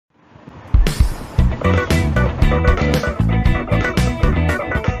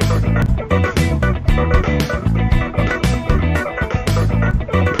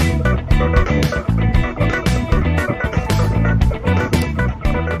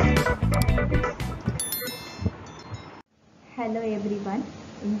Hello everyone.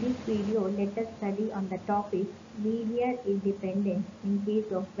 In this video, let us study on the topic linear independence in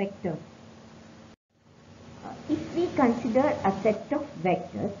case of vectors. If we consider a set of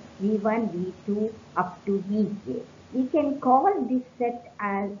vectors v1, v2 up to vk, we can call this set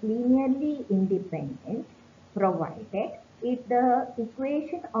as linearly independent provided if the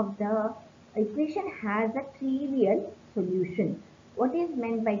equation has a trivial solution. What is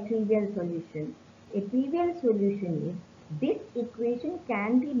meant by trivial solution? A trivial solution is this equation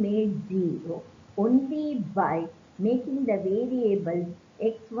can be made zero only by making the variables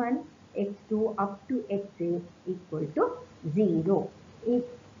x1, x2 up to xn equal to 0. If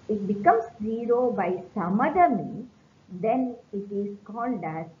it becomes 0 by some other means, then it is called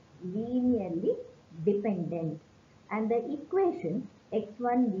as linearly dependent. And the equation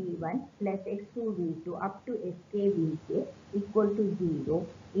x1 v1 plus x2 v2 up to sk vk equal to 0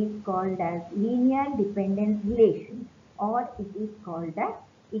 is called as linear dependence relation, or it is called as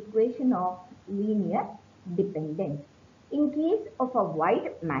equation of linear dependence. In case of a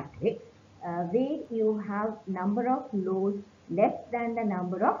wide matrix where you have number of rows less than the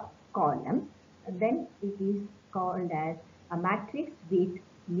number of columns, then it is called as a matrix with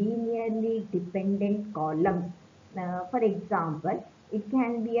linearly dependent columns. For example, it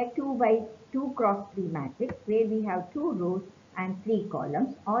can be a 2 by 2 cross 3 matrix where we have 2 rows and 3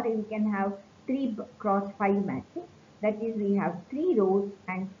 columns, or we can have 3 cross 5 matrix, that is we have 3 rows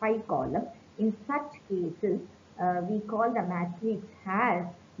and 5 columns. In such cases, we call the matrix has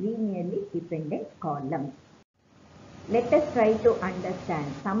linearly dependent columns. Let us try to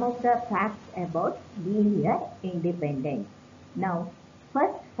understand some of the facts about linear independence. Now,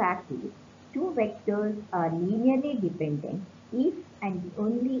 first fact is two vectors are linearly dependent if and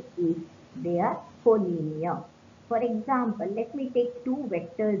only if they are collinear. For example, let me take two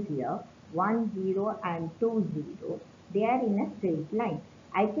vectors here, 1, 0 and 2, 0. They are in a straight line.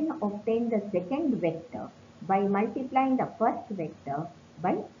 I can obtain the second vector by multiplying the first vector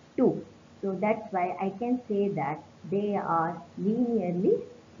by 2. So that's why I can say that they are linearly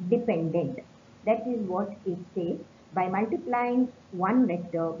dependent. That is what it says. By multiplying one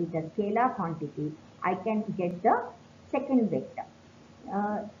vector with a scalar quantity, I can get the second vector.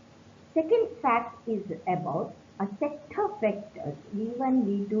 Second fact is about a set of vectors v1,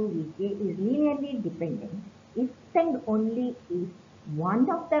 v2, vk is linearly dependent if and only if one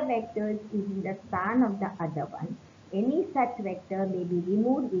of the vectors is in the span of the other one. Any such vector may be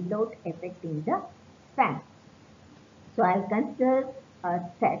removed without affecting the span. So I'll consider a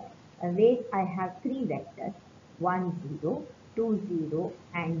set where I have three vectors 1, 0, 2, 0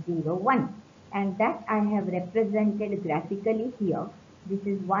 and 0, 1, and that I have represented graphically here. This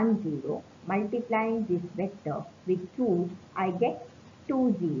is 1, 0. Multiplying this vector with 2, I get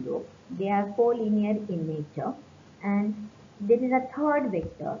 2, 0. They are collinear in nature. And there is a third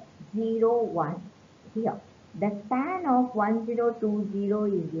vector 0, 1 here. The span of 1, 0, 2, 0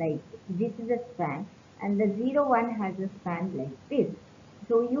 is like this is a span, and the 0, 1 has a span like this.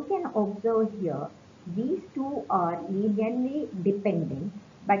 So you can observe here these two are linearly dependent,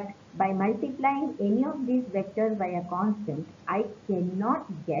 but by multiplying any of these vectors by a constant, I cannot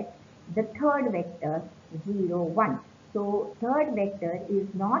get the third vector 0, 1. So third vector is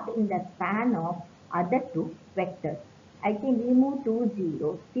not in the span of other two vectors. I can remove 2,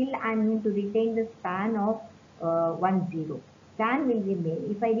 0. Still I am going to retain the span of 1, 0. Span will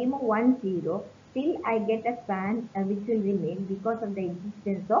remain. If I remove 1, 0, still I get a span which will remain because of the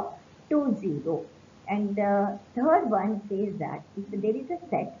existence of 2, 0. And the third one says that if there is a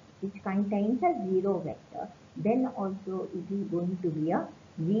set which contains a 0 vector, then also it is going to be a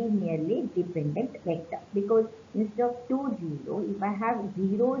linearly dependent vector, because instead of 2, 0, if I have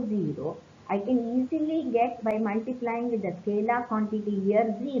 0, 0, I can easily get by multiplying with the scalar quantity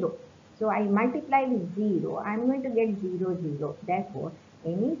here 0. So I multiply with 0, I am going to get 0, 0. Therefore,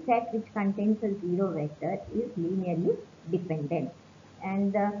 any set which contains a 0 vector is linearly dependent.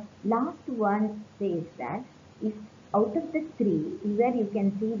 And the last one says that if out of the three, here you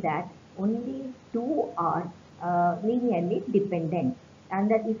can see that only two are linearly dependent,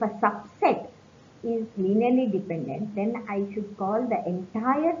 and that if a subset is linearly dependent, then I should call the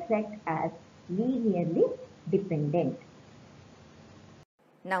entire set as linearly dependent.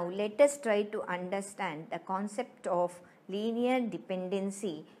 Now let us try to understand the concept of linear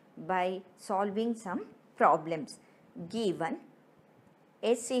dependency by solving some problems. Given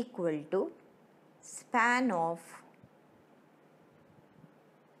S equal to span of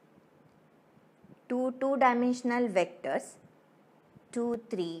two two-dimensional vectors 2,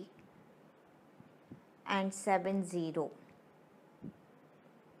 3 and 7, 0.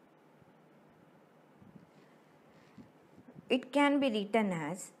 it can be written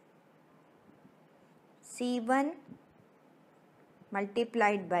as C1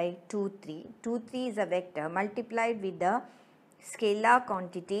 multiplied by 2, 3. 2, 3 is a vector multiplied with the scalar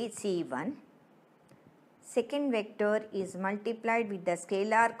quantity C1. Second vector is multiplied with the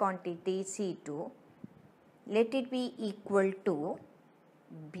scalar quantity C2. Let it be equal to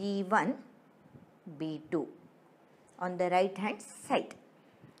B1, B2 on the right hand side.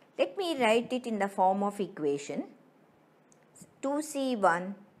 Let me write it in the form of equation.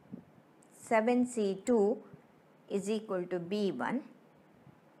 2C1, 7C2 is equal to B1,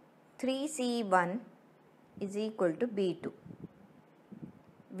 3C1 is equal to B2,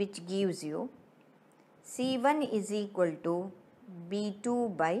 which gives you C1 is equal to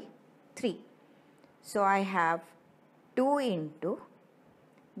B2 by 3. So I have 2 into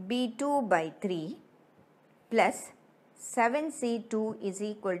B2 by 3 plus 7C2 is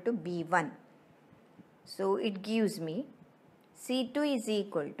equal to B1. So it gives me C2 is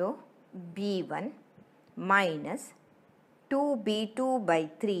equal to B1 minus 2B2 by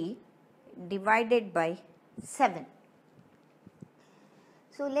 3 divided by 7.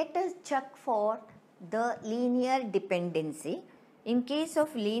 So let us check for the linear dependency. In case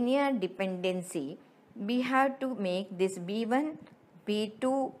of linear dependency, we have to make this B1,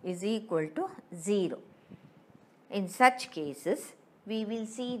 B2 is equal to 0. In such cases, we will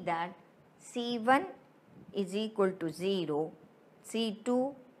see that C1 is equal to 0,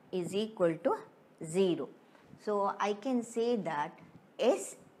 C2 is equal to 0. So I can say that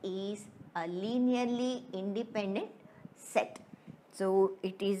S is a linearly independent set. So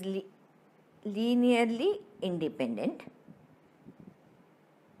it is linearly independent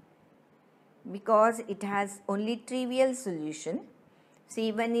because it has only trivial solution.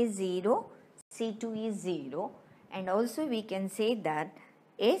 C1 is 0, C2 is 0, and also we can say that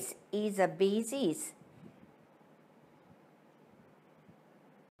S is a basis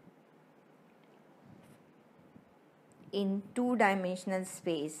in two-dimensional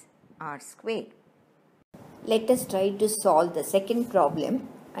space R square. Let us try to solve the second problem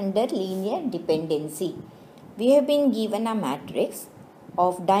under linear dependency. We have been given a matrix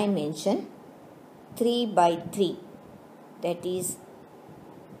of dimension 3 by 3, that is,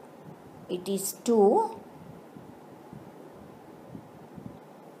 it is 2,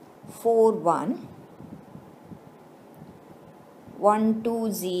 4, 1, 1,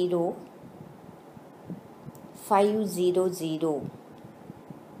 2, 0, 5, 0, 0.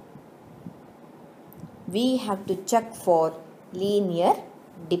 We have to check for linear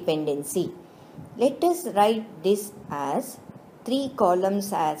dependency. Let us write this as 3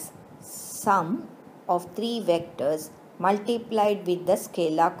 columns as sum of 3 vectors multiplied with the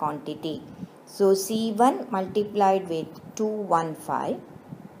scalar quantity. So C1 multiplied with 2, 1, 5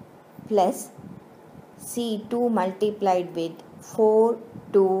 plus C2 multiplied with 4,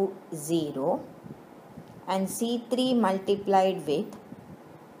 2, 0 and C3 multiplied with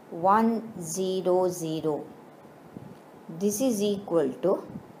 1, 0, 0. This is equal to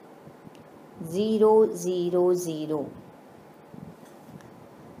 0, 0, 0.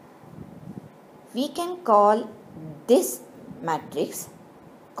 We can call this matrix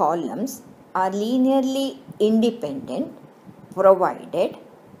columns are linearly independent provided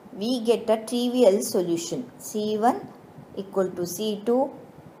we get a trivial solution. C1 equal to C2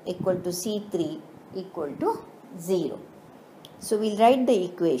 equal to C3 equal to 0. So we'll write the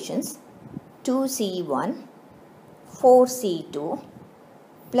equations 2C1, 4C2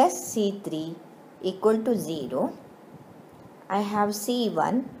 plus C3 equal to 0. I have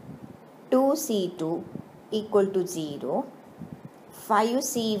C1, 2C2 equal to 0,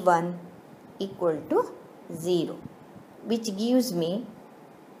 5C1 equal to 0, which gives me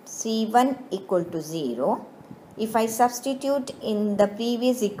C1 equal to 0. If I substitute in the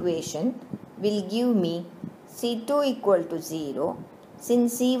previous equation, will give me C2 equal to 0.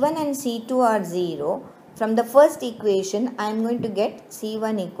 Since C1 and C2 are 0, from the first equation I am going to get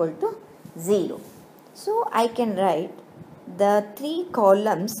C1 equal to 0. So I can write the 3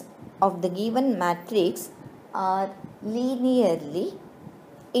 columns of the given matrix are linearly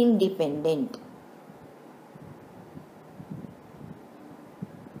independent.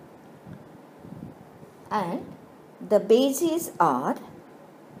 And the bases are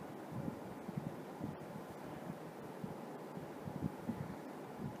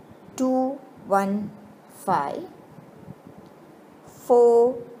 2, 1, 5,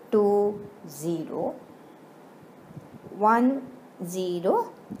 4, 2, 0, 1,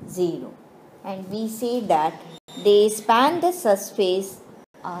 0, 0. And we say that they span the surface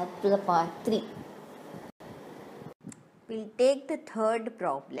to the power 3. We'll take the third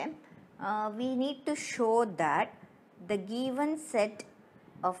problem. We need to show that the given set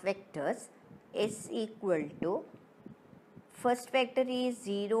of vectors S equal to, first vector is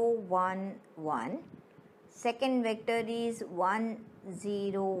 0, 1, 1, second vector is 1,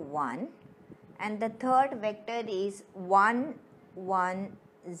 0, 1, and the third vector is 1, 1,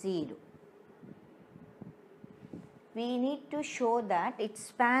 0. We need to show that it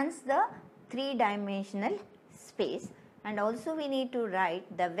spans the three-dimensional space, and also we need to write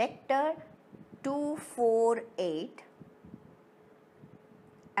the vector 2, 4, 8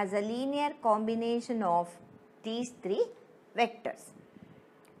 as a linear combination of these three vectors.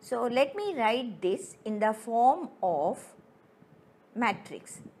 So let me write this in the form of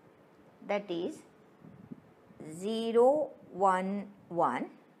matrix, that is 0, 1, 1,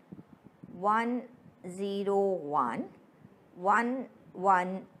 1, 0, 1, 1,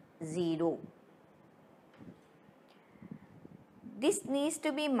 1, 0. This needs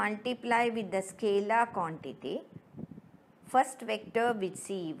to be multiplied with the scalar quantity, first vector with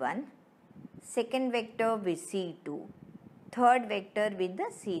C1, second vector with C2, third vector with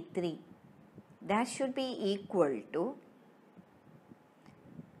the C3. That should be equal to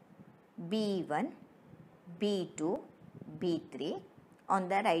B1, B2, B3 on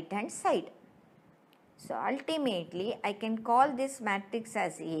the right hand side. So ultimately I can call this matrix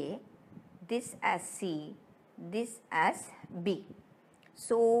as A, this as C, this as B.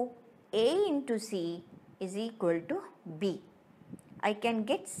 So A into C is equal to B. I can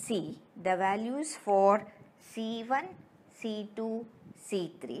get C, the values for C1, C2,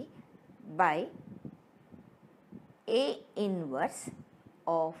 C3 by A inverse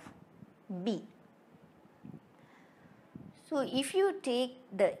of B. So if you take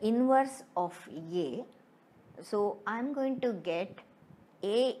the inverse of A, so I am going to get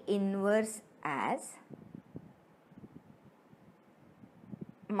A inverse as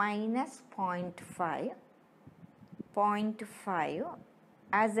minus 0.5, 0.5,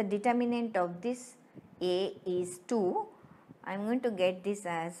 as the determinant of this A is 2, I am going to get this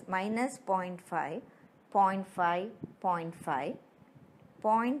as minus 0.5, 0.5, 0.5,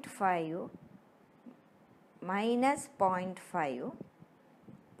 0.5, minus 0.5,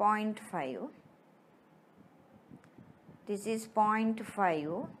 0.5, this is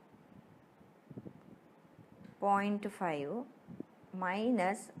 0.5, 0.5,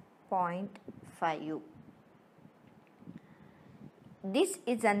 minus 0.5. This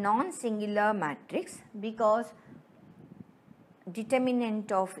is a non-singular matrix because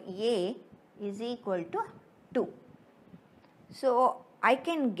determinant of A is equal to 2. So I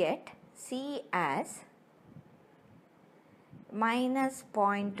can get C as minus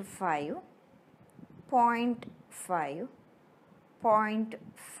 0.5, 0.5,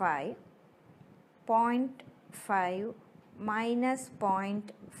 0.5, 0.5, minus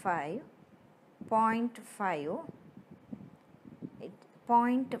 0.5, 0.5,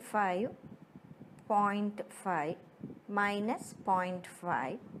 0.5, 0.5, minus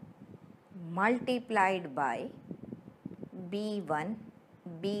 0.5 multiplied by B1,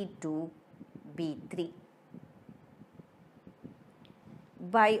 B2, B3.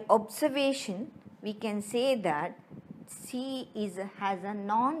 By observation, we can say that C has a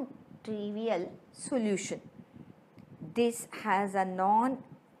non-trivial solution. This has a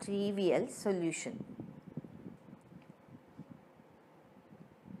non-trivial solution.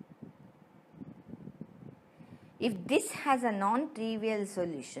 If this has a non-trivial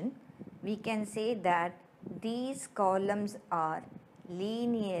solution, we can say that these columns are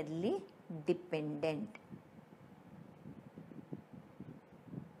linearly dependent.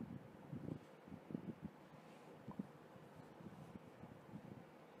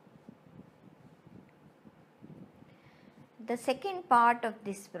 The second part of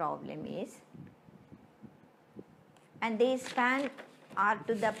this problem is, and they span R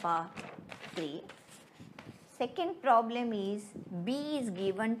to the power 3. Second problem is B is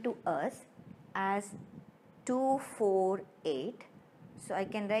given to us as 2, 4, 8. So I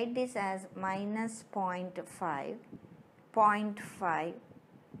can write this as minus 0.5, 0.5,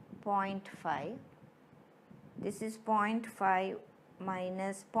 0.5. This is 0.5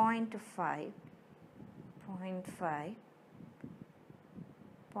 minus 0.5, 0.5.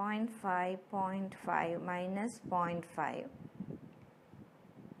 0.5, 0.5 minus 0.5.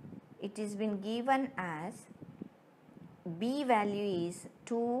 It has been given as B value is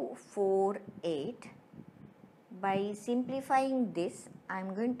 2, 4, 8. By simplifying this, I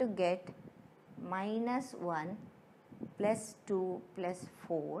am going to get minus 1 plus 2 plus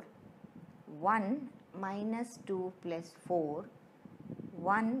 4, 1 minus 2 plus 4,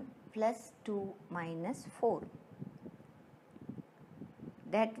 1 plus 2 minus 4.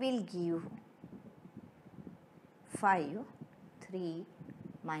 That will give 5, 3,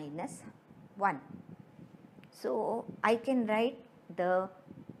 minus 1. So I can write the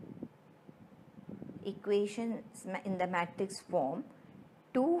equation in the matrix form.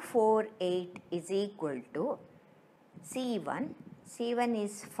 2, 4, 8 is equal to C1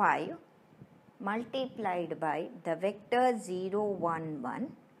 is 5 multiplied by the vector 0, 1,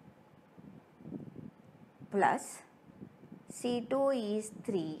 1 plus C2 is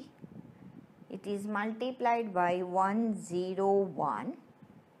 3, it is multiplied by 1, 0, 1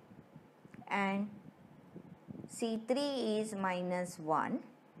 and C3 is minus 1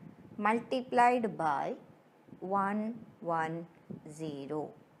 multiplied by 1, 1, 0.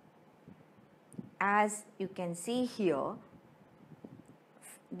 As you can see here,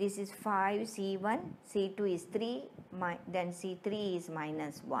 this is 5 C1, C2 is 3, then C3 is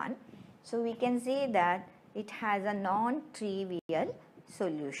minus 1. So we can say that it has a non-trivial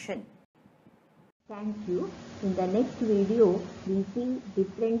solution. Thank you. In the next video, we see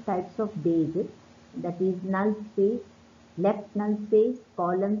different types of bases, that is null space, left null space,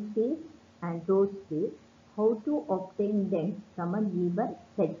 column space and row space, how to obtain them from a given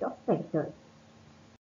set of vectors.